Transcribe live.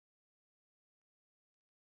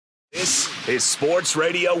This is Sports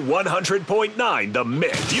Radio 100.9 The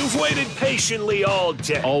Mix. You've waited patiently all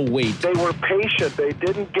day. Oh, wait. They were patient. They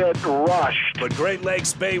didn't get rushed. But Great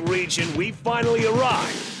Lakes Bay region, we finally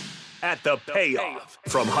arrived at the payoff.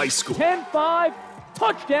 From high school 10-5,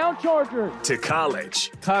 touchdown Chargers. to college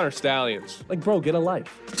Connor Stallions. Like, bro, get a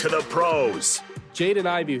life. to the pros. Jaden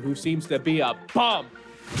Ivey, who seems to be a bum.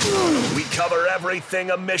 We cover everything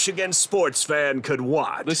a Michigan sports fan could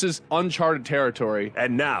want. This is uncharted territory.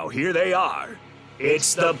 And now, here they are.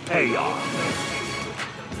 It's the payoff.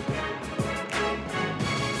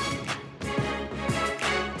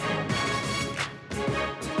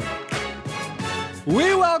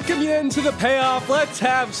 We welcome you into the payoff. Let's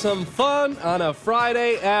have some fun on a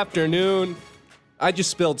Friday afternoon. I just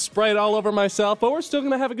spilled Sprite all over myself, but we're still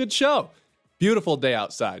going to have a good show. Beautiful day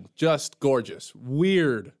outside. Just gorgeous.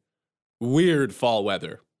 Weird fall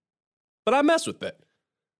weather. But I mess with it.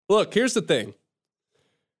 Look, here's the thing.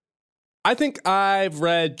 I think I've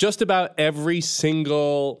read just about every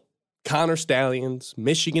single Connor Stallions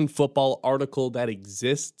Michigan football article that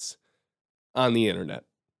exists on the internet.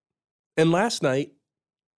 And last night,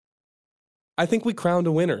 I think we crowned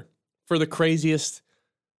a winner for the craziest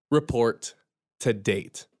report to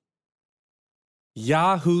date.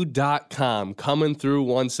 Yahoo.com coming through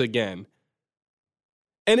once again.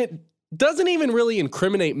 And it doesn't even really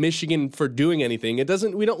incriminate Michigan for doing anything.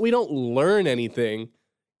 We don't learn anything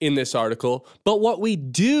in this article, but what we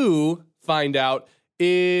do find out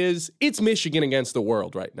is it's Michigan against the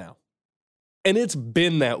world right now. And it's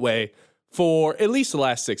been that way for at least the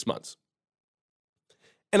last 6 months.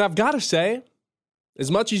 And I've got to say,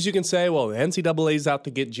 as much as you can say, well, the NCAA's out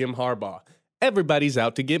to get Jim Harbaugh, everybody's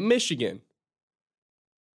out to get Michigan.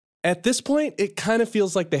 At this point, it kind of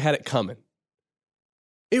feels like they had it coming.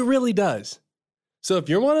 It really does. So if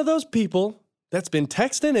you're one of those people that's been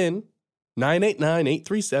texting in,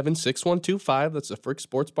 989-837-6125, that's the Frick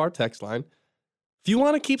Sports Bar text line. If you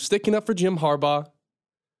want to keep sticking up for Jim Harbaugh,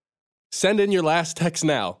 send in your last text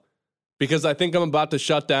now, because I think I'm about to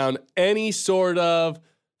shut down any sort of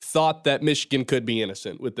thought that Michigan could be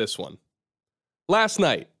innocent with this one. Last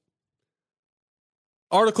night,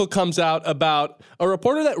 article comes out about a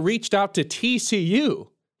reporter that reached out to TCU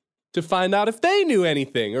to find out if they knew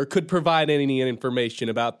anything or could provide any information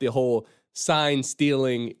about the whole sign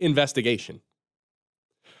stealing investigation.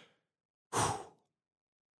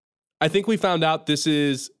 I think we found out this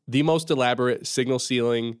is the most elaborate signal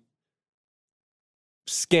stealing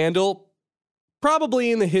scandal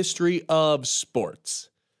probably in the history of sports.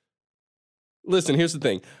 Listen, here's the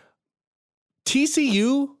thing.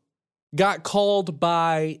 TCU got called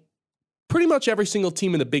by pretty much every single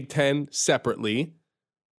team in the Big Ten separately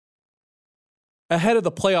ahead of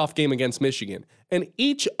the playoff game against Michigan. And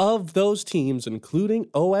each of those teams, including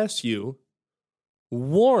OSU,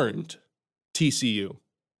 warned TCU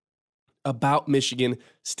about Michigan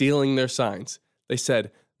stealing their signs. They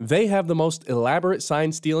said, they have the most elaborate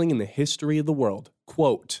sign stealing in the history of the world.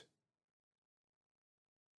 Quote,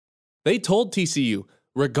 they told TCU,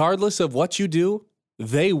 regardless of what you do,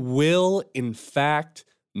 they will, in fact,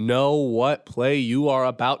 know what play you are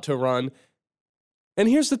about to run. And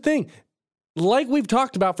here's the thing. Like we've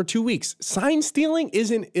talked about for 2 weeks, sign stealing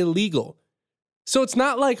isn't illegal. So it's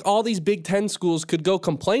not like all these Big Ten schools could go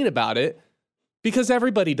complain about it because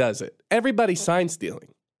everybody does it. Everybody's sign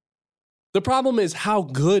stealing. The problem is how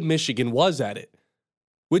good Michigan was at it,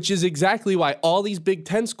 which is exactly why all these Big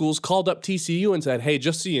Ten schools called up TCU and said, hey,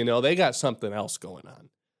 just so you know, they got something else going on.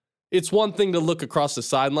 It's one thing to look across the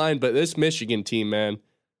sideline, but this Michigan team, man,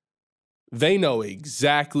 they know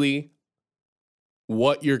exactly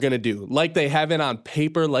what you're going to do. Like they have it on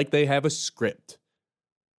paper, like they have a script.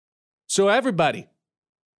 So everybody,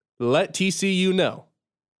 let TCU know.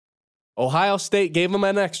 Ohio State gave them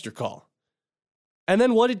an extra call. And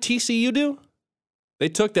then what did TCU do? They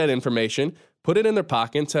took that information, put it in their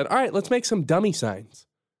pocket, and said, all right, let's make some dummy signs.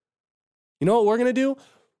 You know what we're going to do?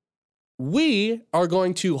 We are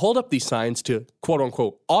going to hold up these signs to quote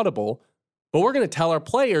unquote audible, but we're going to tell our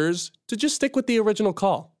players to just stick with the original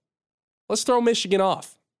call. Let's throw Michigan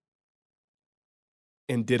off.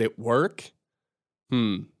 And did it work?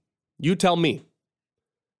 You tell me.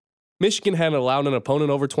 Michigan hadn't allowed an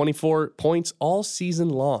opponent over 24 points all season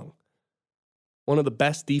long. One of the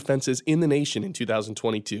best defenses in the nation in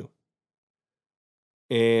 2022.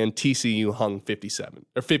 And TCU hung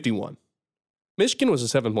 51. Michigan was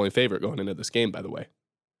a 7-point favorite going into this game, by the way.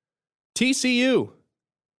 TCU,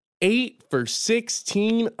 8 for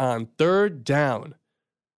 16 on third down.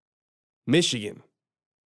 Michigan,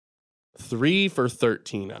 3 for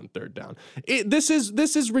 13 on third down. This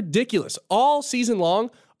is ridiculous. All season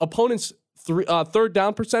long, opponents third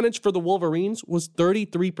down percentage for the Wolverines was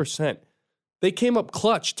 33%. They came up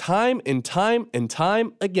clutch time and time and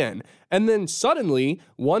time again. And then suddenly,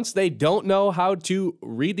 once they don't know how to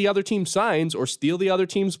read the other team's signs or steal the other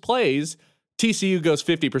team's plays, TCU goes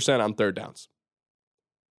 50% on third downs.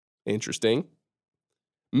 Interesting.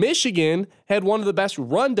 Michigan had one of the best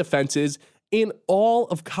run defenses in all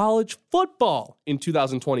of college football in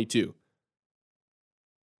 2022.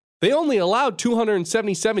 They only allowed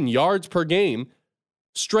 277 yards per game,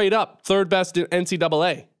 straight up, third best in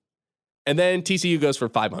NCAA. And then TCU goes for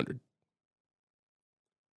 500.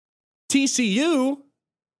 TCU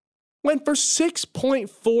went for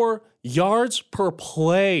 6.4 yards per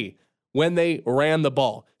play when they ran the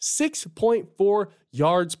ball. 6.4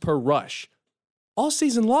 yards per rush. All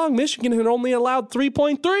season long, Michigan had only allowed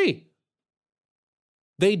 3.3.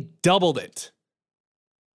 They doubled it.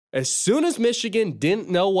 As soon as Michigan didn't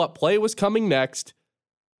know what play was coming next,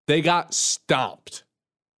 they got stomped.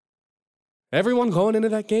 Everyone going into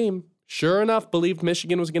that game, sure enough, believed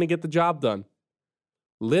Michigan was going to get the job done.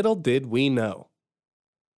 Little did we know.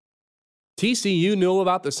 TCU knew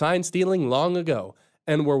about the sign stealing long ago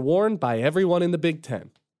and were warned by everyone in the Big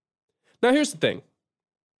Ten. Now, here's the thing.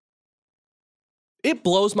 It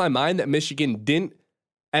blows my mind that Michigan didn't,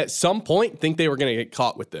 at some point, think they were going to get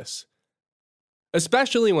caught with this.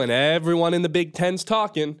 Especially when everyone in the Big Ten's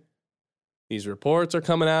talking. These reports are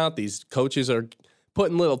coming out. These coaches are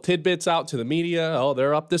putting little tidbits out to the media. Oh,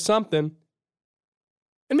 they're up to something.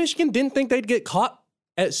 And Michigan didn't think they'd get caught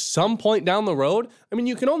at some point down the road. I mean,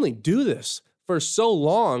 you can only do this for so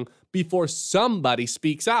long before somebody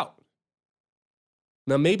speaks out.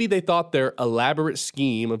 Now, maybe they thought their elaborate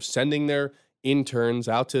scheme of sending their interns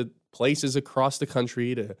out to places across the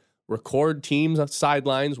country to record teams on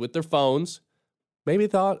sidelines with their phones, maybe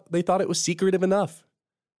they thought it was secretive enough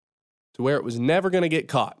to where it was never going to get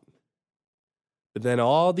caught. But then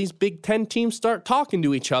all these Big Ten teams start talking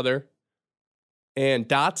to each other and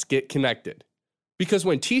dots get connected. Because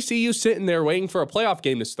when TCU's sitting there waiting for a playoff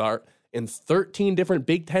game to start and 13 different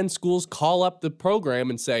Big Ten schools call up the program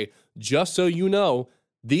and say, just so you know,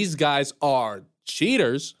 these guys are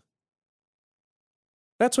cheaters,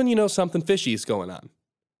 that's when you know something fishy is going on.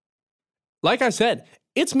 Like I said,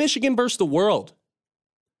 it's Michigan versus the world.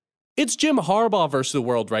 It's Jim Harbaugh versus the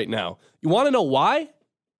world right now. You want to know why?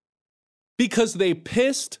 Because they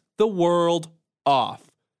pissed the world off.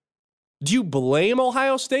 Do you blame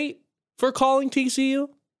Ohio State for calling TCU?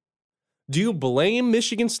 Do you blame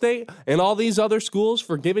Michigan State and all these other schools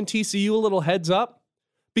for giving TCU a little heads up?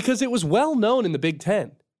 Because it was well known in the Big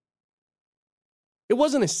Ten. It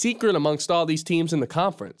wasn't a secret amongst all these teams in the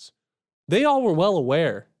conference. They all were well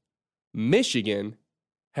aware. Michigan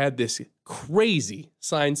had this crazy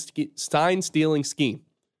sign stealing scheme.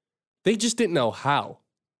 They just didn't know how.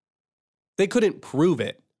 They couldn't prove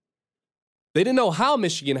it. They didn't know how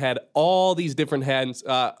Michigan had all these different hands,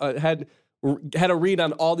 had a read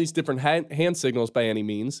on all these different hand signals by any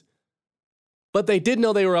means. But they did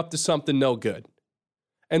know they were up to something no good.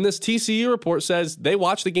 And this TCU report says they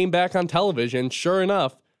watched the game back on television. Sure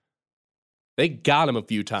enough, they got him a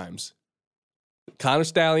few times. Connor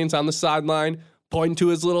Stalions on the sideline, pointing to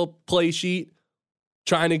his little play sheet,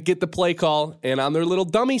 trying to get the play call. And on their little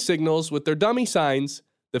dummy signals with their dummy signs,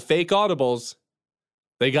 the fake audibles,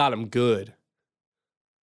 they got him good.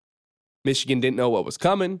 Michigan didn't know what was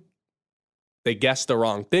coming. They guessed the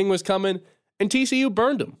wrong thing was coming. And TCU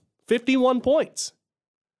burned them. 51 points.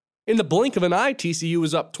 In the blink of an eye, TCU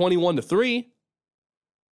was up 21-3.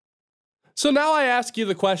 So now I ask you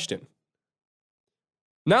the question.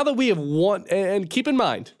 Now that we have won, and keep in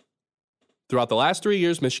mind, throughout the last 3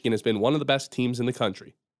 years, Michigan has been one of the best teams in the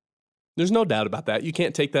country. There's no doubt about that. You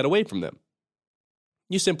can't take that away from them.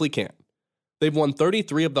 You simply can't. They've won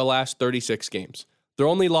 33 of the last 36 games. Their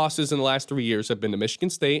only losses in the last 3 years have been to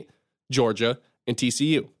Michigan State, Georgia, and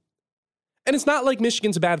TCU. And it's not like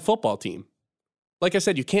Michigan's a bad football team. Like I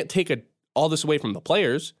said, you can't take all this away from the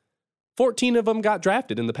players. 14 of them got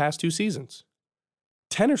drafted in the past 2 seasons.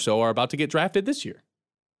 10 or so are about to get drafted this year.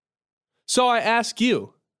 So I ask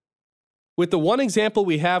you, with the one example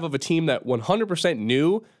we have of a team that 100%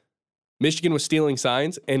 knew Michigan was stealing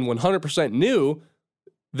signs and 100% knew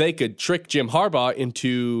they could trick Jim Harbaugh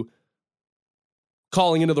into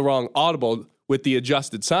calling into the wrong audible with the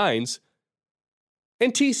adjusted signs,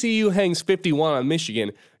 and TCU hangs 51 on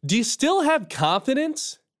Michigan, do you still have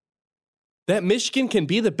confidence that Michigan can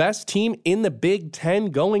be the best team in the Big Ten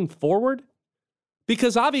going forward?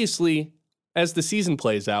 Because obviously, as the season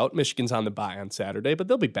plays out, Michigan's on the bye on Saturday, but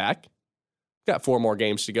they'll be back. Got 4 more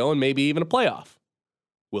games to go and maybe even a playoff.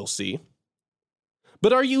 We'll see.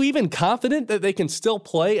 But are you even confident that they can still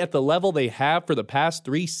play at the level they have for the past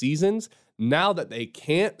 3 seasons now that they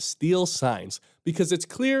can't steal signs? Because it's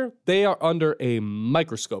clear they are under a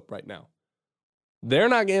microscope right now. They're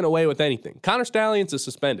not getting away with anything. Connor Stalions is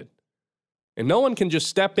suspended. And no one can just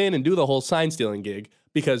step in and do the whole sign stealing gig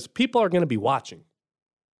because people are going to be watching.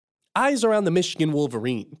 Eyes are on the Michigan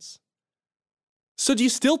Wolverines. So do you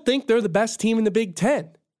still think they're the best team in the Big Ten?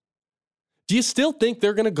 Do you still think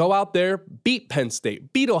they're going to go out there, beat Penn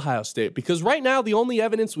State, beat Ohio State? Because right now, the only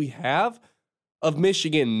evidence we have of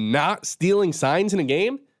Michigan not stealing signs in a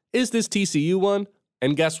game is this TCU one.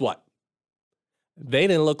 And guess what? They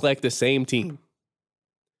didn't look like the same team.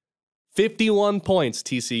 51 points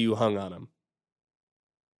TCU hung on them.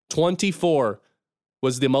 24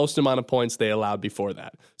 was the most amount of points they allowed before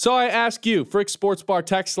that. So I ask you, Frick Sports Bar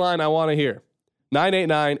text line, I want to hear.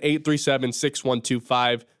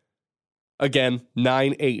 989-837-6125. Again,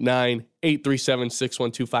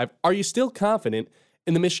 989-837-6125. Are you still confident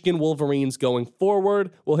in the Michigan Wolverines going forward?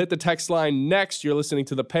 We'll hit the text line next. You're listening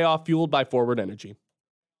to The Payoff, fueled by Forward Energy.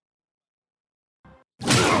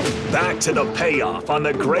 Back to The Payoff on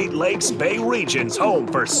the Great Lakes Bay region's home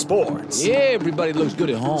for sports. Yeah, everybody looks good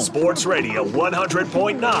at home. Sports Radio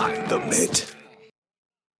 100.9 The Mitt.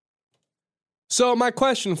 So my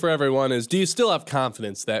question for everyone is, do you still have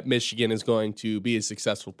confidence that Michigan is going to be a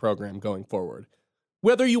successful program going forward?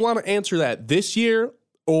 Whether you want to answer that this year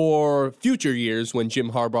or future years when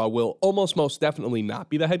Jim Harbaugh will almost most definitely not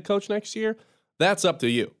be the head coach next year, that's up to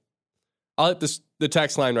you. I'll hit the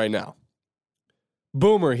text line right now.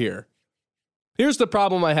 Boomer here. Here's the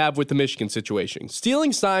problem I have with the Michigan situation.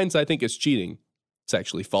 Stealing signs, I think, is cheating. It's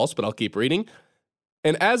actually false, but I'll keep reading.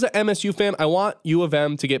 And as an MSU fan, I want U of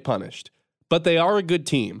M to get punished. But they are a good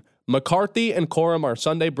team. McCarthy and Corum are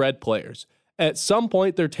Sunday-bred players. At some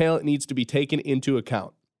point, their talent needs to be taken into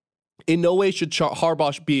account. In no way should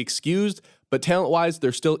Harbaugh be excused, but talent-wise,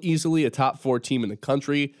 they're still easily a top 4 team in the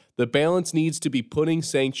country. The balance needs to be putting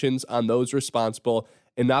sanctions on those responsible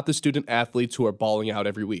and not the student athletes who are balling out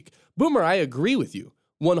every week. Boomer, I agree with you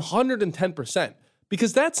 110%,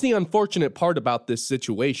 because that's the unfortunate part about this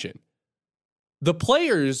situation. The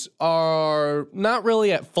players are not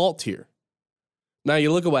really at fault here. Now,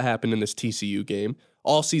 you look at what happened in this TCU game.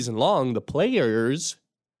 All season long, the players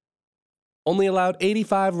only allowed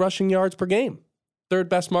 85 rushing yards per game, 3rd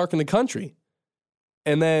best mark in the country.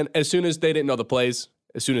 And then as soon as they didn't know the plays,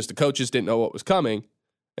 as soon as the coaches didn't know what was coming,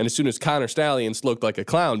 and as soon as Connor Stalions looked like a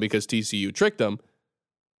clown because TCU tricked them,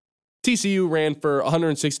 TCU ran for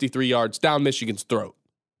 163 yards down Michigan's throat.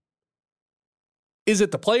 Is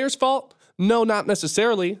it the players' fault? No, not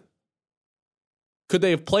necessarily. Could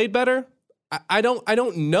they have played better? I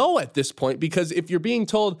don't know at this point, because if you're being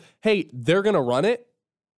told, hey, they're going to run it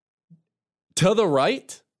to the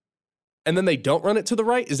right, and then they don't run it to the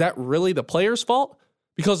right, is that really the players' fault?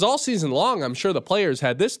 Because all season long, I'm sure the players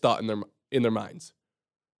had this thought in their minds.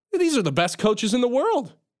 These are the best coaches in the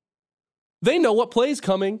world. They know what play's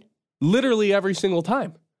coming literally every single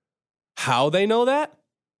time. How they know that?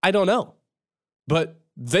 I don't know. But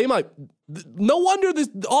they might. No wonder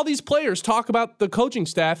all these players talk about the coaching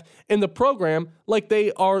staff and the program like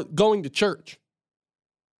they are going to church.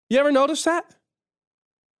 You ever notice that?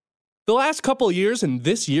 The last couple of years, and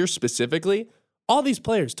this year specifically, all these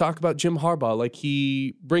players talk about Jim Harbaugh like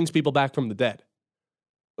he brings people back from the dead.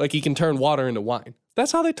 Like he can turn water into wine.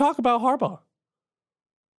 That's how they talk about Harbaugh.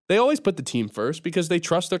 They always put the team first because they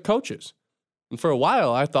trust their coaches. And for a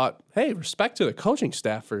while, I thought, hey, respect to the coaching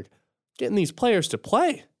staff for getting these players to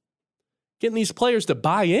play, getting these players to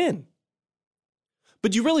buy in.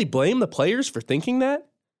 But do you really blame the players for thinking that?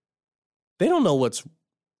 They don't know what's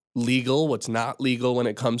legal, what's not legal when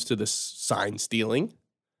it comes to this sign stealing.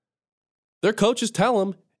 Their coaches tell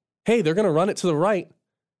them, hey, they're going to run it to the right.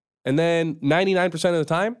 And then 99% of the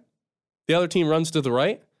time, the other team runs to the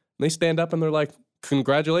right, and they stand up and they're like,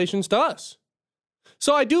 congratulations to us.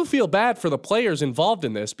 So I do feel bad for the players involved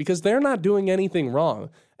in this because they're not doing anything wrong.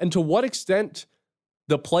 And to what extent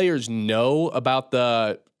the players know about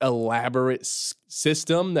the elaborate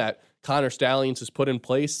system that Connor Stalions has put in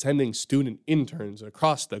place, sending student interns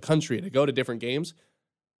across the country to go to different games,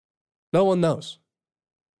 no one knows.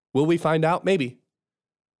 Will we find out? Maybe.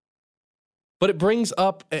 But it brings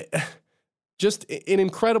up just an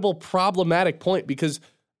incredible problematic point, because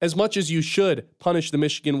as much as you should punish the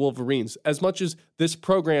Michigan Wolverines, as much as this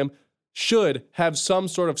program should have some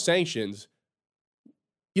sort of sanctions,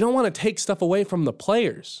 you don't want to take stuff away from the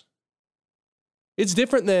players. It's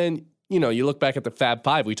different than, you look back at the Fab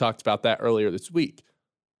Five. We talked about that earlier this week.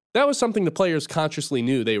 That was something the players consciously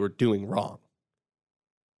knew they were doing wrong.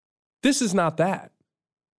 This is not that.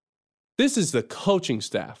 This is the coaching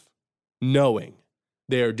staff knowing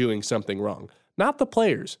they are doing something wrong, not the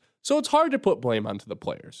players. So it's hard to put blame onto the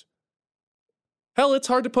players. Hell, it's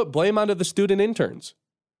hard to put blame onto the student interns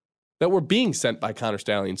that were being sent by Connor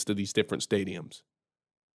Stallions to these different stadiums.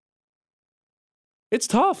 It's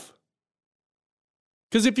tough.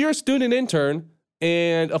 Because if you're a student intern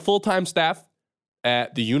and a full-time staff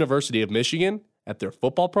at the University of Michigan, at their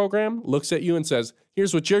football program, looks at you and says,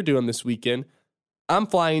 here's what you're doing this weekend. I'm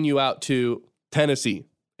flying you out to Tennessee,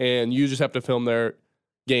 and you just have to film their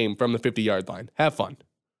game from the 50-yard line. Have fun.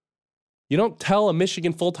 You don't tell a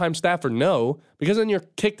Michigan full-time staffer no, because then you're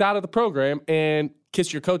kicked out of the program and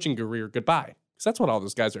kiss your coaching career goodbye. Because that's what all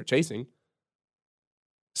those guys are chasing.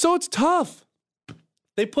 So it's tough.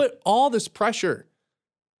 They put all this pressure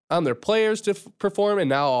on their players to perform, and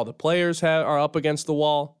now all the players are up against the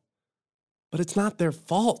wall. But it's not their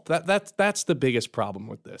fault. That's the biggest problem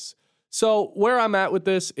with this. So where I'm at with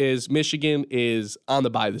this is Michigan is on the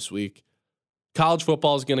bye this week. College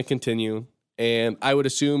football is going to continue, and I would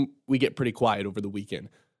assume we get pretty quiet over the weekend.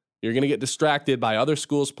 You're going to get distracted by other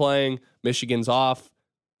schools playing. Michigan's off.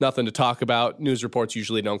 Nothing to talk about. News reports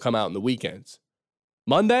usually don't come out on the weekends.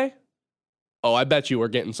 Monday? Oh, I bet you we're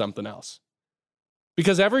getting something else.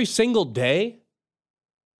 Because every single day,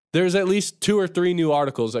 there's at least 2 or 3 new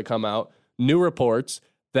articles that come out, new reports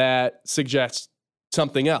that suggest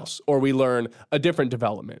something else, or we learn a different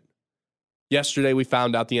development. Yesterday, we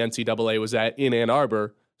found out the NCAA was in Ann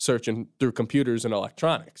Arbor searching through computers and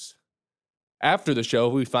electronics. After the show,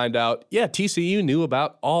 we find out, TCU knew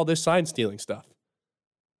about all this sign stealing stuff.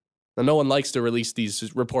 Now, no one likes to release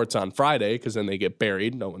these reports on Friday because then they get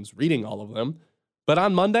buried. No one's reading all of them. But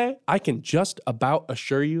on Monday, I can just about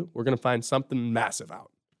assure you we're going to find something massive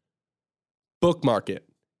out. Bookmark it.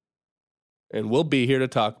 And we'll be here to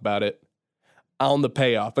talk about it on the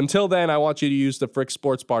Payoff. Until then, I want you to use the Frick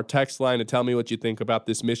Sports Bar text line to tell me what you think about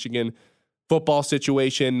this Michigan football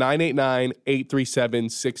situation.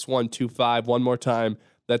 989-837-6125. One more time.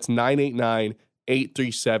 That's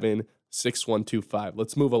 989-837-6125.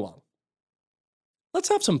 Let's move along. Let's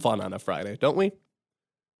have some fun on a Friday, don't we?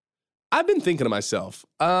 I've been thinking to myself,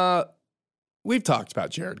 we've talked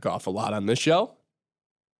about Jared Goff a lot on this show.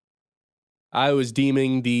 I was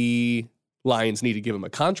deeming the Lions need to give him a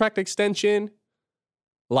contract extension.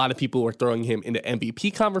 A lot of people were throwing him into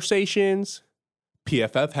MVP conversations.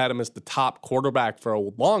 PFF had him as the top quarterback for a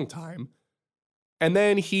long time. And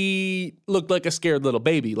then he looked like a scared little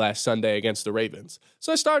baby last Sunday against the Ravens.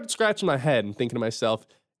 So I started scratching my head and thinking to myself,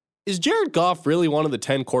 is Jared Goff really one of the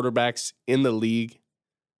 10 quarterbacks in the league?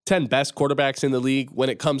 10 best quarterbacks in the league when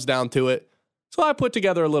it comes down to it? So I put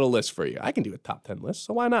together a little list for you. I can do a top 10 list,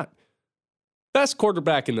 so why not? Best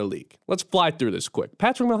quarterback in the league. Let's fly through this quick.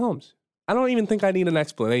 Patrick Mahomes. I don't even think I need an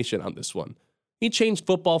explanation on this one. He changed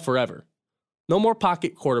football forever. No more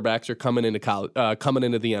pocket quarterbacks are coming into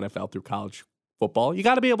the NFL through college football. You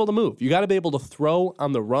got to be able to move. You got to be able to throw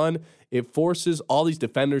on the run. It forces all these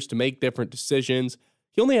defenders to make different decisions.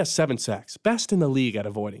 He only has 7 sacks. Best in the league at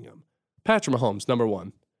avoiding them. Patrick Mahomes, number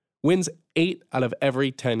 1. Wins 8 out of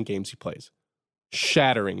every 10 games he plays.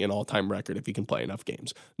 Shattering an all-time record if he can play enough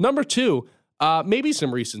games. Number 2, maybe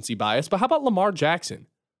some recency bias, but how about Lamar Jackson?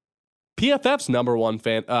 PFF's number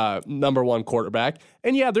one quarterback.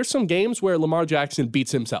 And yeah, there's some games where Lamar Jackson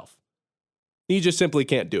beats himself. He just simply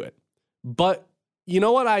can't do it. But you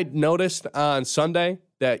know what I noticed on Sunday?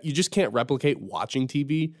 That you just can't replicate watching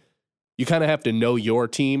TV. You kind of have to know your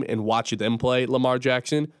team and watch them play Lamar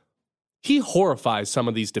Jackson. He horrifies some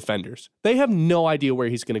of these defenders. They have no idea where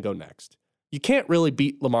he's going to go next. You can't really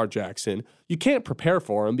beat Lamar Jackson. You can't prepare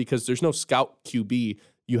for him because there's no scout QB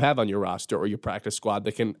you have on your roster or your practice squad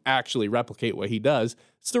that can actually replicate what he does.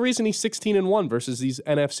 It's the reason he's 16-1 versus these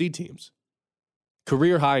NFC teams.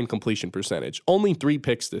 Career high in completion percentage. Only 3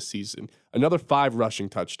 picks this season. Another 5 rushing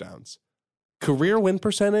touchdowns. Career win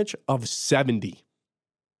percentage of 70.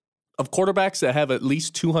 Of quarterbacks that have at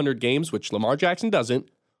least 200 games, which Lamar Jackson doesn't,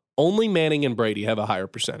 only Manning and Brady have a higher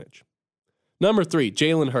percentage. Number 3,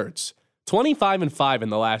 Jalen Hurts. 25-5 in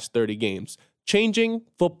the last 30 games. Changing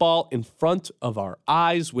football in front of our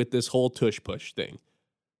eyes with this whole tush-push thing.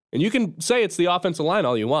 And you can say it's the offensive line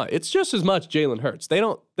all you want. It's just as much Jalen Hurts. They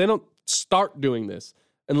don't start doing this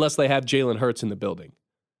unless they have Jalen Hurts in the building.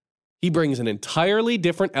 He brings an entirely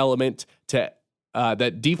different element to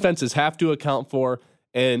that defenses have to account for,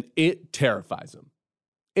 and it terrifies them.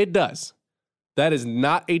 It does. That is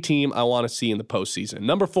not a team I want to see in the postseason.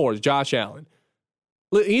 Number 4 is Josh Allen.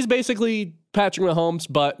 He's basically Patrick Mahomes,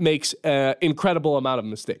 but makes an incredible amount of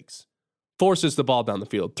mistakes. Forces the ball down the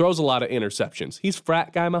field. Throws a lot of interceptions. He's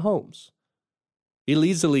frat guy Mahomes. He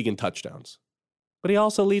leads the league in touchdowns. but he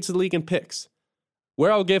also leads the league in picks.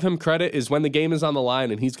 Where I'll give him credit is when the game is on the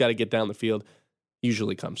line and he's got to get down the field,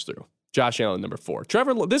 usually comes through. Josh Allen, number 4.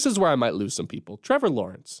 This is where I might lose some people. Trevor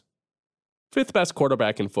Lawrence, 5th best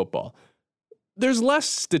quarterback in football. There's less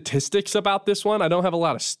statistics about this one. I don't have a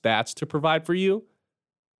lot of stats to provide for you,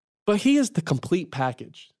 but he is the complete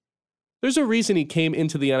package. There's a reason he came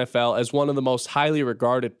into the NFL as one of the most highly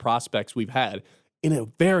regarded prospects we've had in a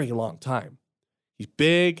very long time. He's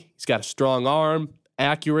big, he's got a strong arm,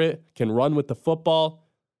 accurate, can run with the football.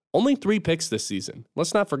 Only 3 picks this season.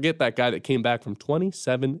 Let's not forget that guy that came back from down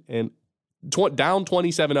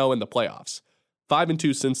 27-0 in the playoffs.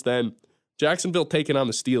 5-2 since then. Jacksonville taking on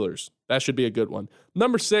the Steelers. That should be a good one.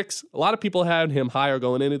 Number 6, a lot of people had him higher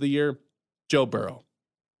going into the year. Joe Burrow.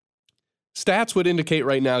 Stats would indicate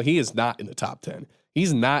right now he is not in the top 10.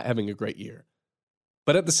 He's not having a great year.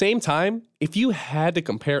 But at the same time, if you had to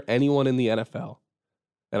compare anyone in the NFL,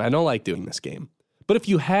 and I don't like doing this game, but if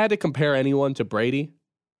you had to compare anyone to Brady,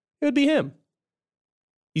 it would be him.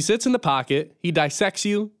 He sits in the pocket, he dissects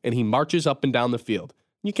you, and he marches up and down the field.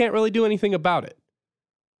 You can't really do anything about it.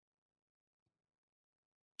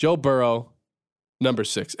 Joe Burrow, number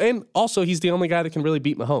 6. And also, he's the only guy that can really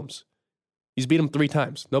beat Mahomes. He's beat him 3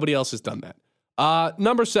 times. Nobody else has done that.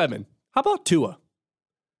 Number 7. How about Tua?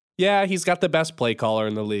 Yeah, he's got the best play caller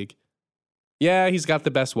in the league. Yeah, he's got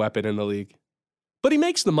the best weapon in the league. But he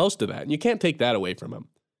makes the most of that, and you can't take that away from him.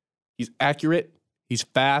 He's accurate. He's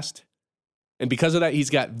fast. And because of that, he's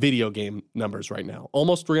got video game numbers right now.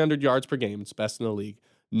 Almost 300 yards per game. It's best in the league.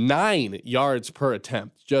 9 yards per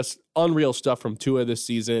attempt. Just unreal stuff from Tua this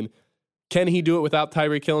season. Can he do it without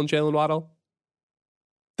Tyreek Hill and Jalen Waddle?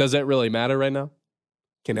 Does that really matter right now?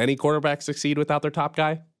 Can any quarterback succeed without their top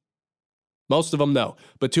guy? Most of them, no.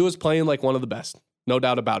 But Tua's playing like one of the best. No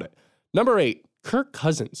doubt about it. Number 8, Kirk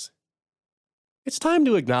Cousins. It's time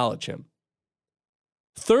to acknowledge him.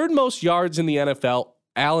 3rd most yards in the NFL.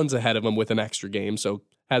 Allen's ahead of him with an extra game, so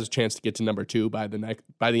has a chance to get to number 2 by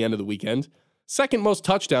the end of the weekend. 2nd most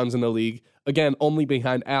touchdowns in the league, again, only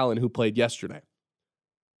behind Allen, who played yesterday.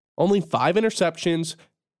 Only 5 interceptions.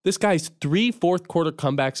 This guy's 3 fourth-quarter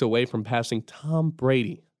comebacks away from passing Tom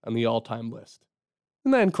Brady on the all-time list.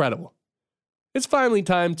 Isn't that incredible? It's finally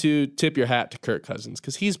time to tip your hat to Kirk Cousins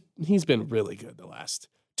because he's been really good the last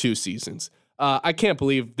 2 seasons. I can't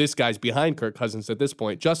believe this guy's behind Kirk Cousins at this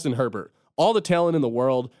point. Justin Herbert, all the talent in the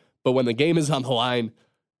world, but when the game is on the line,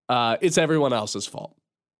 it's everyone else's fault.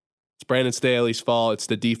 It's Brandon Staley's fault. It's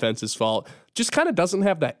the defense's fault. Just kind of doesn't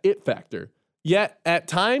have that it factor. Yet, at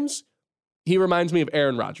times, he reminds me of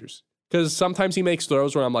Aaron Rodgers because sometimes he makes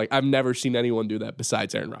throws where I'm like, I've never seen anyone do that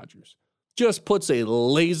besides Aaron Rodgers. Just puts a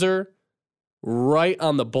laser right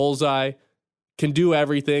on the bullseye, can do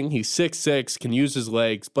everything. He's 6'6", can use his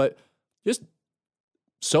legs, but just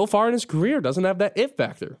so far in his career doesn't have that it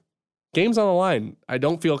factor. Game's on the line. I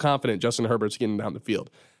don't feel confident Justin Herbert's getting down the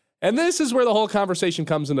field. And this is where the whole conversation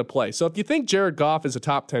comes into play. So if you think Jared Goff is a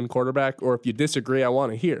top 10 quarterback, or if you disagree, I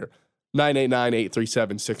want to hear.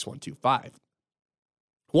 989-837-6125.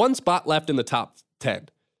 1 spot left in the top 10.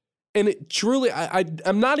 And it truly,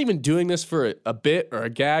 I'm not even doing this for a bit or a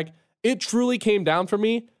gag. It truly came down for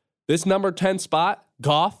me, this number 10 spot,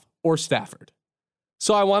 Goff or Stafford.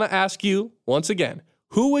 So I want to ask you, once again,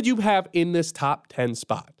 who would you have in this top 10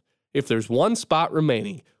 spot? If there's 1 spot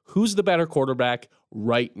remaining, who's the better quarterback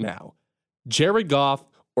right now? Jared Goff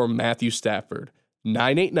or Matthew Stafford?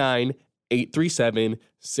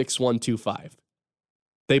 989-837-6125.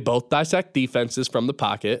 They both dissect defenses from the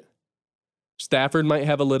pocket. Stafford might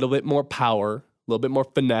have a little bit more power, a little bit more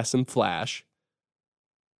finesse and flash.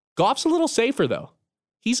 Goff's a little safer, though.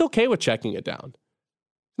 He's okay with checking it down.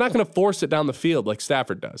 He's not going to force it down the field like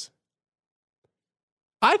Stafford does.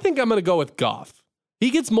 I think I'm going to go with Goff.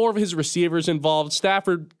 He gets more of his receivers involved.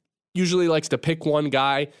 Stafford usually likes to pick one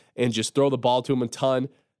guy and just throw the ball to him a ton.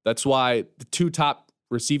 That's why the 2 top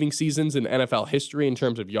receiving seasons in NFL history in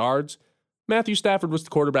terms of yards, Matthew Stafford was the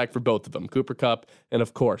quarterback for both of them, Cooper Kupp and,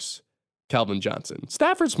 of course, Calvin Johnson.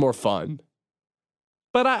 Stafford's more fun,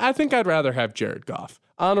 but I think I'd rather have Jared Goff.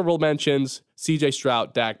 Honorable mentions, CJ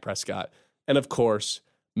Stroud, Dak Prescott, and, of course,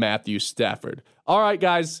 Matthew Stafford. All right,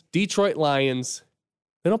 guys, Detroit Lions,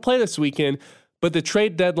 they don't play this weekend, but the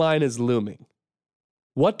trade deadline is looming.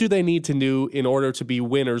 What do they need to do in order to be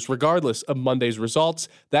winners regardless of Monday's results?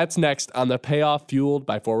 That's next on the Payoff, fueled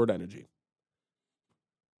by Forward Energy.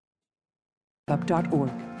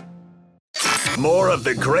 Up.org. More of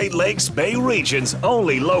the Great Lakes Bay region's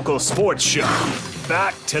only local sports show.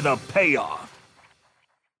 Back to the Payoff.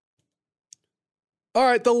 All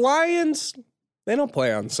right, the Lions, they don't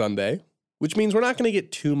play on Sunday, which means we're not going to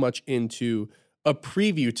get too much into a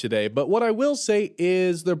preview today, but what I will say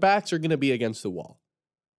is their backs are going to be against the wall.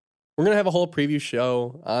 We're going to have a whole preview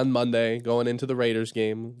show on Monday going into the Raiders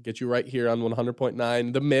game. Get you right here on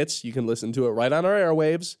 100.9 The Mitts. You can listen to it right on our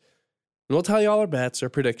airwaves. And we'll tell you all our bets, our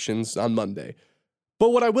predictions on Monday. But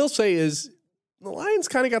what I will say is the Lions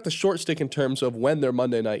kind of got the short stick in terms of when their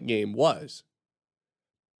Monday night game was.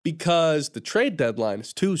 Because the trade deadline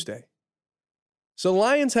is Tuesday. So the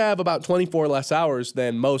Lions have about 24 less hours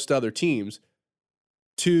than most other teams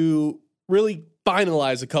to really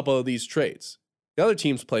finalize a couple of these trades. The other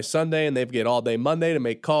teams play Sunday and they get all day Monday to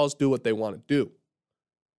make calls, do what they want to do.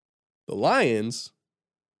 The Lions,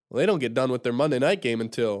 well, they don't get done with their Monday night game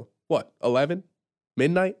until, 11?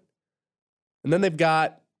 Midnight? And then they've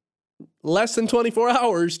got less than 24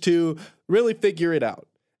 hours to really figure it out.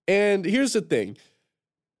 And here's the thing.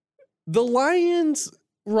 The Lions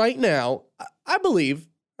right now, I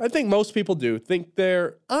think most people do, think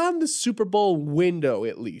they're on the Super Bowl window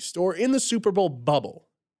at least, or in the Super Bowl bubble.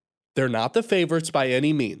 They're not the favorites by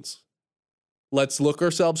any means. Let's look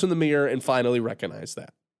ourselves in the mirror and finally recognize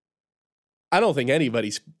that. I don't think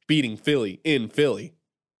anybody's beating Philly in Philly.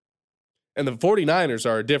 And the 49ers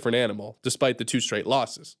are a different animal, despite the 2 straight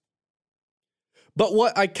losses. But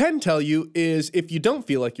what I can tell you is if you don't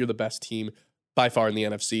feel like you're the best team by far in the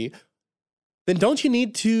NFC, then don't you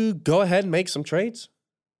need to go ahead and make some trades?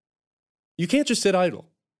 You can't just sit idle.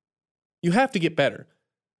 You have to get better.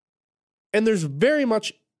 And there's very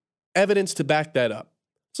much evidence to back that up.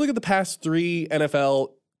 Let's look at the past 3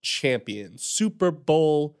 NFL champions, Super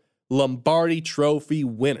Bowl, Lombardi Trophy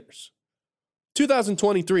winners.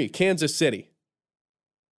 2023, Kansas City.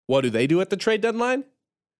 What do they do at the trade deadline?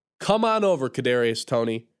 Come on over, Kadarius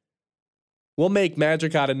Toney. We'll make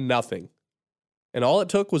magic out of nothing. And all it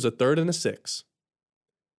took was a 3rd and a 6.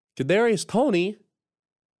 Kadarius Toney,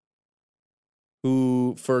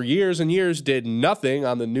 who for years and years did nothing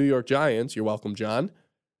on the New York Giants, you're welcome, John,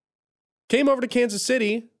 came over to Kansas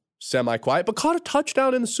City, semi-quiet, but caught a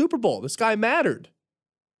touchdown in the Super Bowl. This guy mattered.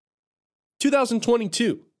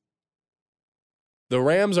 2022, the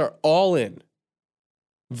Rams are all in.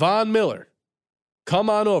 Von Miller, come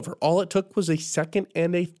on over. All it took was a 2nd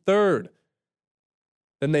and a 3rd.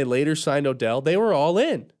 Then they later signed Odell. They were all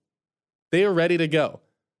in. They are ready to go.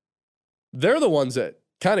 They're the ones that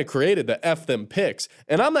kind of created the F them picks.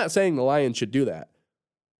 And I'm not saying the Lions should do that.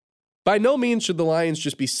 By no means should the Lions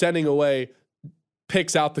just be sending away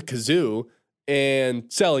picks out the kazoo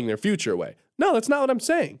and selling their future away. No, that's not what I'm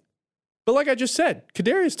saying. But like I just said,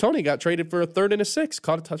 Kadarius Toney got traded for a 3rd and a 6,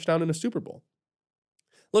 caught a touchdown in a Super Bowl.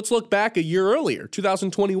 Let's look back a year earlier,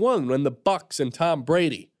 2021, when the Bucs and Tom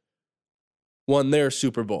Brady won their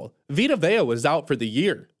Super Bowl. Vita Vea was out for the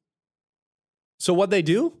year. So what'd they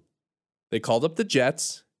do? They called up the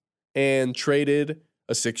Jets and traded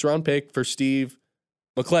a 6th-round pick for Steve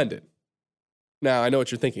McClendon. Now, I know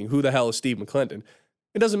what you're thinking. Who the hell is Steve McClendon?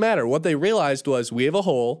 It doesn't matter. What they realized was we have a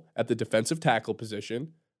hole at the defensive tackle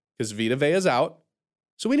position because Vita Vea is out,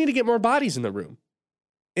 so we need to get more bodies in the room.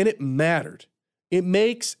 And it mattered. It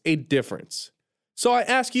makes a difference. So I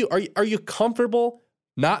ask you, are you comfortable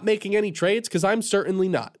not making any trades? Because I'm certainly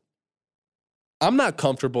not. I'm not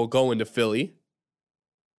comfortable going to Philly.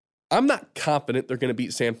 I'm not confident they're going to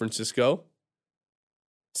beat San Francisco.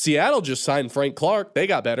 Seattle just signed Frank Clark. They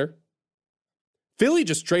got better. Philly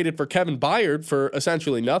just traded for Kevin Byard for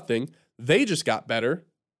essentially nothing. They just got better.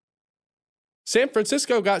 San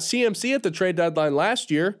Francisco got CMC at the trade deadline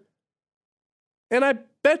last year. And I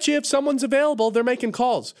bet you if someone's available, they're making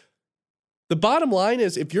calls. The bottom line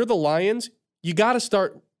is if you're the Lions, you got to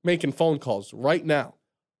start making phone calls right now.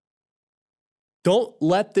 Don't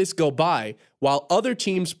let this go by while other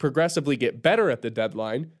teams progressively get better at the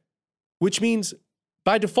deadline, which means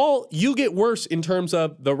by default, you get worse in terms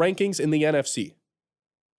of the rankings in the NFC.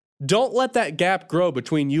 Don't let that gap grow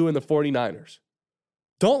between you and the 49ers.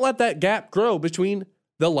 Don't let that gap grow between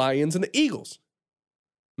the Lions and the Eagles.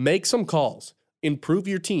 Make some calls. Improve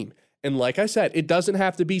your team. And like I said, it doesn't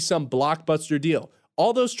have to be some blockbuster deal.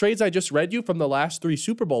 All those trades I just read you from the last 3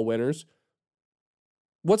 Super Bowl winners,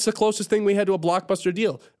 what's the closest thing we had to a blockbuster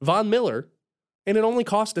deal? Von Miller, and it only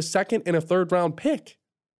cost a 2nd and a 3rd round pick.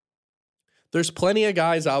 There's plenty of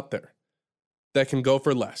guys out there that can go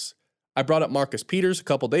for less. I brought up Marcus Peters a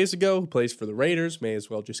couple days ago, who plays for the Raiders. May as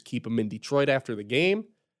well just keep him in Detroit after the game.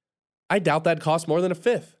 I doubt that costs more than a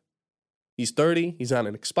 5th. He's 30. He's on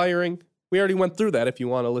an expiring. We already went through that if you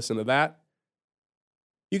want to listen to that.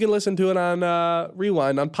 You can listen to it on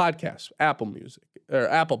Rewind on podcasts, Apple Music, or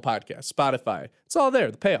Apple Podcasts, Spotify. It's all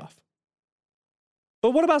there, the Payoff.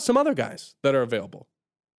 But what about some other guys that are available?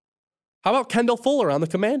 How about Kendall Fuller on the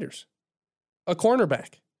Commanders? A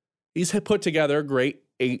cornerback. He's put together a great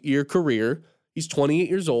 8-year career. He's 28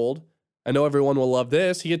 years old. I know everyone will love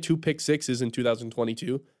this. He had 2 pick sixes in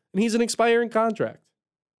 2022, and he's an expiring contract.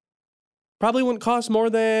 Probably wouldn't cost more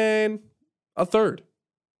than a third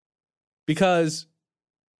because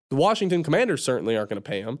the Washington Commanders certainly aren't going to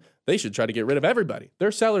pay him. They should try to get rid of everybody.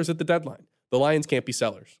 They're sellers at the deadline. The Lions can't be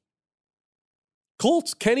sellers.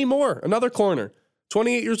 Colts, Kenny Moore, another corner.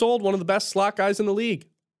 28 years old, one of the best slot guys in the league.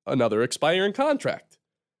 Another expiring contract.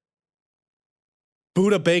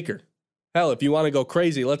 Budda Baker. Hell, if you want to go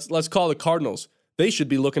crazy, let's call the Cardinals. They should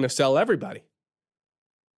be looking to sell everybody.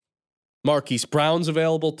 Marquise Brown's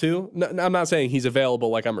available too. No, I'm not saying he's available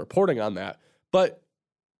like I'm reporting on that, but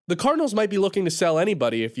the Cardinals might be looking to sell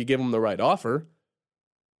anybody if you give them the right offer.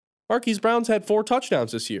 Marquise Brown's had 4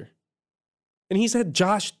 touchdowns this year, and he's had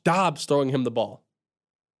Josh Dobbs throwing him the ball.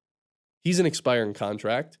 He's an expiring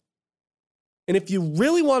contract. And if you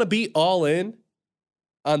really want to be all in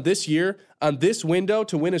on this year, on this window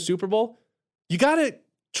to win a Super Bowl, you got to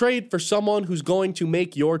trade for someone who's going to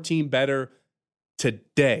make your team better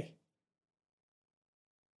today.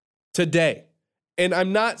 Today. And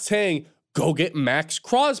I'm not saying go get Max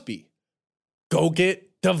Crosby. Go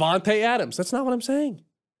get Devontae Adams. That's not what I'm saying.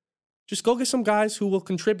 Just go get some guys who will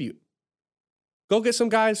contribute. Go get some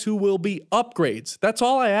guys who will be upgrades. That's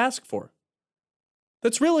all I ask for.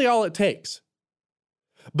 That's really all it takes.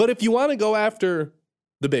 But if you want to go after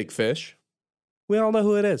the big fish, we all know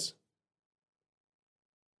who it is.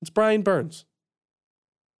 It's Brian Burns.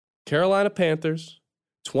 Carolina Panthers,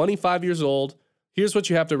 25 years old. Here's what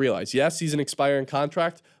you have to realize. Yes, he's an expiring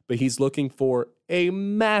contract, but he's looking for a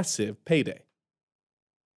massive payday.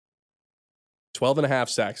 12.5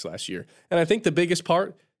 sacks last year. And I think the biggest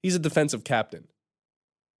part, he's a defensive captain.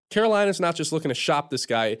 Carolina's not just looking to shop this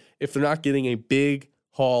guy if they're not getting a big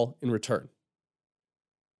haul in return.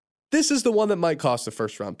 This is the one that might cost a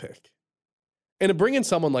first-round pick. And to bring in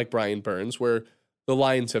someone like Brian Burns, where the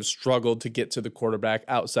Lions have struggled to get to the quarterback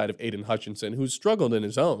outside of Aiden Hutchinson, who's struggled in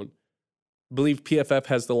his own, I believe PFF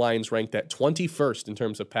has the Lions ranked at 21st in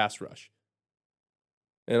terms of pass rush.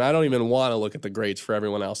 And I don't even want to look at the grades for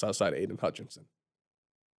everyone else outside of Aiden Hutchinson.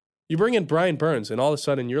 You bring in Brian Burns, and all of a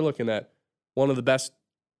sudden you're looking at one of the best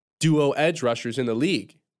duo edge rushers in the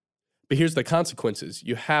league. But here's the consequences.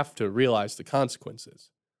 You have to realize the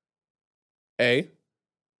consequences. A,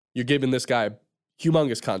 you're giving this guy a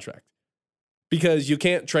humongous contract because you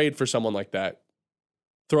can't trade for someone like that,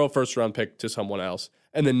 throw a first-round pick to someone else,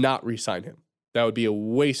 and then not re-sign him. That would be a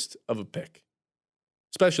waste of a pick,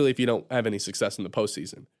 especially if you don't have any success in the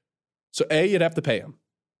postseason. So A, you'd have to pay him,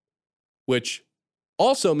 which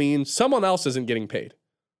also means someone else isn't getting paid.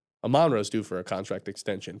 Amon-Ra's due for a contract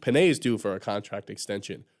extension. Panay's due for a contract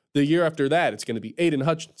extension. The year after that, it's going to be Aiden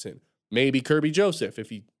Hutchinson, maybe Kirby Joseph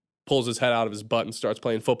if he pulls his head out of his butt and starts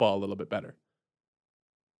playing football a little bit better.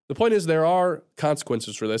 The point is there are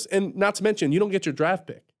consequences for this, and not to mention you don't get your draft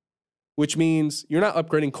pick, which means you're not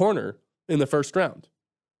upgrading corner in the first round.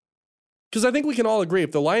 Because I think we can all agree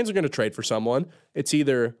if the Lions are going to trade for someone, it's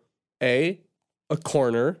either A, a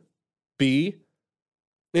corner, B,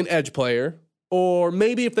 an edge player, or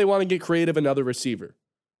maybe if they want to get creative, another receiver.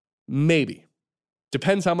 Maybe.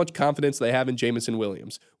 Depends how much confidence they have in Jamison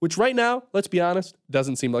Williams, which right now, let's be honest,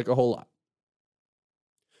 doesn't seem like a whole lot.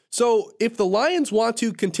 So if the Lions want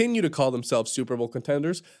to continue to call themselves Super Bowl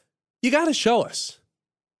contenders, you got to show us.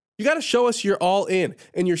 You got to show us you're all in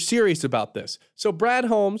and you're serious about this. So Brad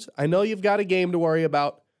Holmes, I know you've got a game to worry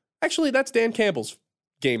about. Actually, that's Dan Campbell's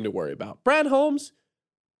game to worry about. Brad Holmes,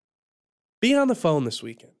 be on the phone this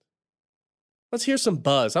weekend. Let's hear some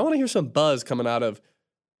buzz. I want to hear some buzz coming out of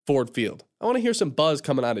Ford Field. I want to hear some buzz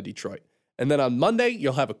coming out of Detroit. And then on Monday,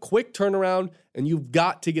 you'll have a quick turnaround, and you've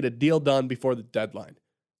got to get a deal done before the deadline.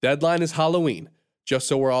 Deadline is Halloween, just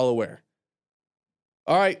so we're all aware.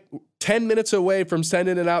 All right, 10 minutes away from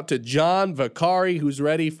sending it out to John Vicari, who's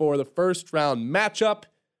ready for the first round matchup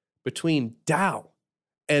between Dow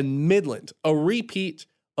and Midland, a repeat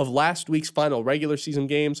of last week's final regular season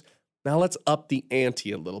games. Now let's up the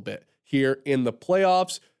ante a little bit here in the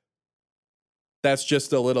playoffs. That's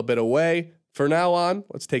just a little bit away. For now on,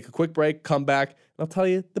 let's take a quick break, come back, and I'll tell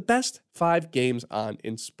you the best 5 games on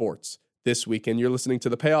in sports this weekend. You're listening to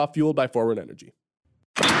The Payoff, fueled by Forward Energy.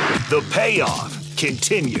 The Payoff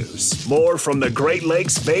continues. More from the Great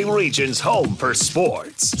Lakes Bay region's home for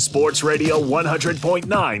sports. Sports Radio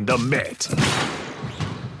 100.9 The Mitt.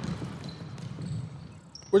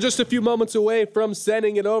 We're just a few moments away from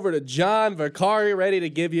sending it over to John Vicari, ready to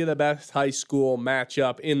give you the best high school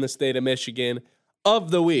matchup in the state of Michigan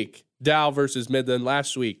of the week. Dow versus Midland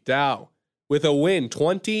last week. Dow with a win,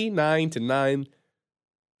 29-9.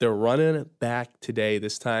 They're running it back today,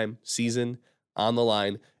 this time, season on the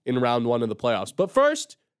line in round 1 of the playoffs. But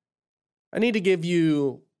first, I need to give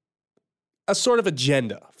you a sort of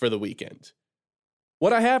agenda for the weekend.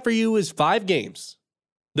 What I have for you is 5 games,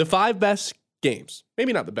 the 5 best games,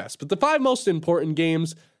 maybe not the best, but the 5 most important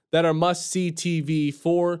games that are must-see TV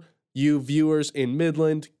for you viewers in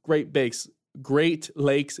Midland, Great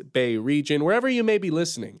Lakes Bay region, wherever you may be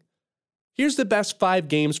listening. Here's the best 5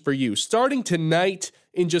 games for you. Starting tonight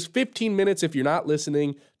in just 15 minutes, if you're not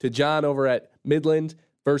listening to John over at Midland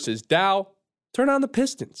versus Dow, turn on the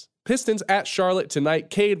Pistons. Pistons at Charlotte tonight.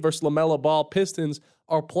 Cade versus LaMelo Ball. Pistons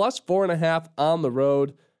are plus 4.5 on the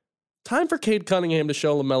road. Time for Cade Cunningham to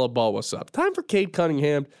show LaMelo Ball what's up. Time for Cade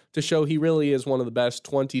Cunningham to show he really is one of the best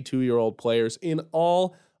 22-year-old players in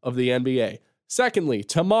all of the NBA. Secondly,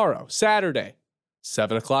 tomorrow, Saturday,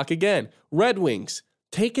 7 o'clock again, Red Wings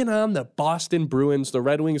taking on the Boston Bruins. The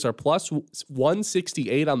Red Wings are plus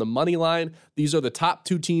 168 on the money line. These are the top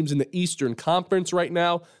 2 teams in the Eastern Conference right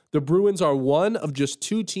now. The Bruins are one of just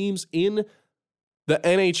 2 teams in the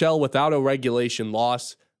NHL without a regulation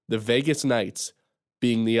loss. The Vegas Knights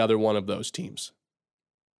being the other one of those teams.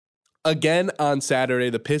 Again on Saturday,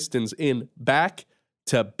 the Pistons in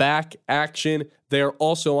back-to-back action. They're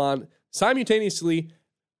also on simultaneously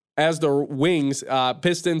as the Wings.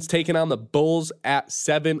 Pistons taking on the Bulls at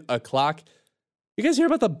 7 o'clock. You guys hear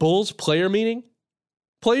about the Bulls player meeting?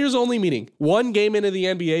 Players only meeting. 1 game into the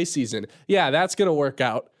NBA season. Yeah, that's going to work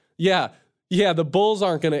out. Yeah, the Bulls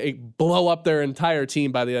aren't going to blow up their entire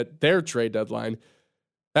team by their trade deadline.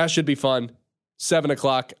 That should be fun. 7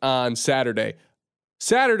 o'clock on Saturday.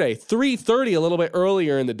 Saturday, 3:30, a little bit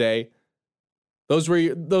earlier in the day.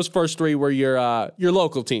 Those first 3 were your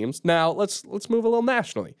local teams. Now let's move a little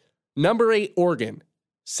nationally. Number 8 Oregon,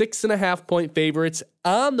 6.5-point favorites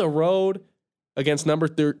on the road against number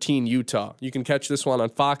 13 Utah. You can catch this one on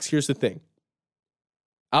Fox. Here's the thing: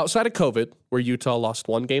 outside of COVID, where Utah lost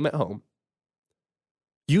 1 game at home,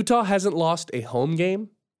 Utah hasn't lost a home game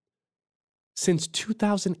since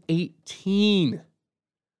 2018.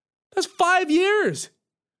 That's 5 years.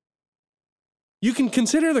 You can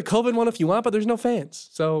consider the COVID one if you want, but there's no fans.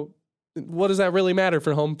 So what does that really matter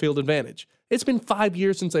for home field advantage? It's been 5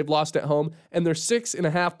 years since they've lost at home, and they're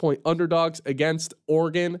 6.5-point underdogs against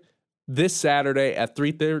Oregon this Saturday at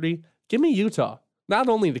 3:30. Give me Utah, not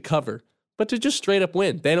only to cover, but to just straight up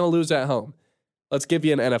win. They don't lose at home. Let's give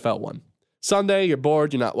you an NFL one. Sunday, you're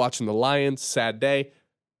bored, you're not watching the Lions, sad day.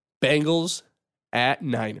 Bengals at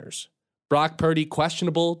Niners. Brock Purdy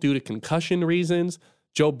questionable due to concussion reasons.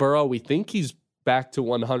 Joe Burrow, we think he's back to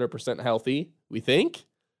 100% healthy. We think.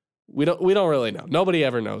 We don't really know. Nobody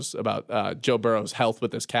ever knows about Joe Burrow's health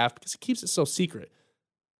with his calf because he keeps it so secret.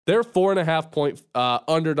 They're 4.5-point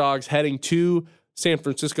underdogs heading to San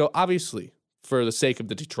Francisco. Obviously, for the sake of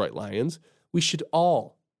the Detroit Lions, we should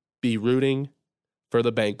all be rooting for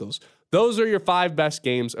the Bengals. Those are your 5 best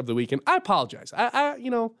games of the weekend. I apologize.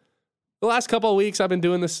 The last couple of weeks I've been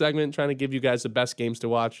doing this segment trying to give you guys the best games to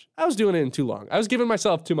watch. I was doing it in too long. I was giving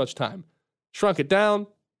myself too much time. Shrunk it down.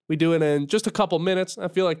 We do it in just a couple minutes. I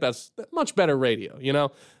feel like that's much better radio,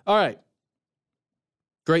 All right.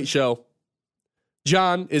 Great show.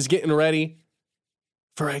 John is getting ready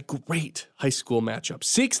for a great high school matchup.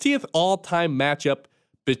 60th all-time matchup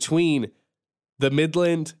between the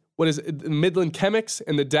Midland Chemics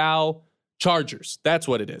and the Dow Chargers. That's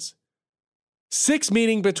what it is. 6th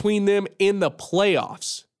meeting between them in the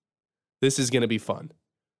playoffs. This is going to be fun.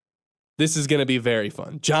 This is going to be very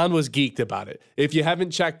fun. John was geeked about it. If you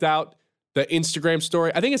haven't checked out the Instagram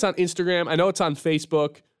story, I think it's on Instagram. I know it's on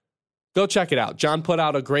Facebook. Go check it out. John put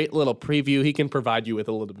out a great little preview. He can provide you with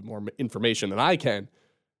a little bit more information than I can.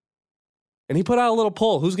 And he put out a little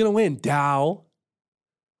poll. Who's going to win, Dow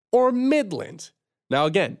or Midland? Now,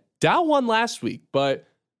 again, Dow won last week, but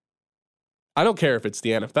I don't care if it's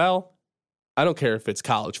the NFL. I don't care if it's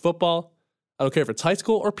college football. I don't care if it's high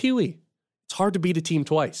school or Pee Wee. It's hard to beat a team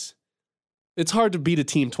twice. It's hard to beat a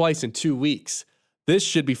team twice in 2 weeks. This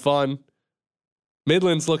should be fun.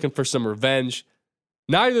 Midland's looking for some revenge.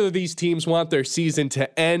 Neither of these teams want their season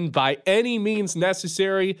to end by any means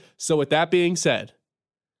necessary. So with that being said,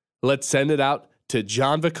 let's send it out to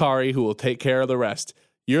John Vicari, who will take care of the rest.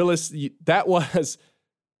 That was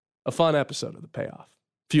a fun episode of The Payoff,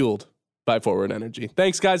 fueled by Forward Energy.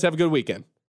 Thanks, guys. Have a good weekend.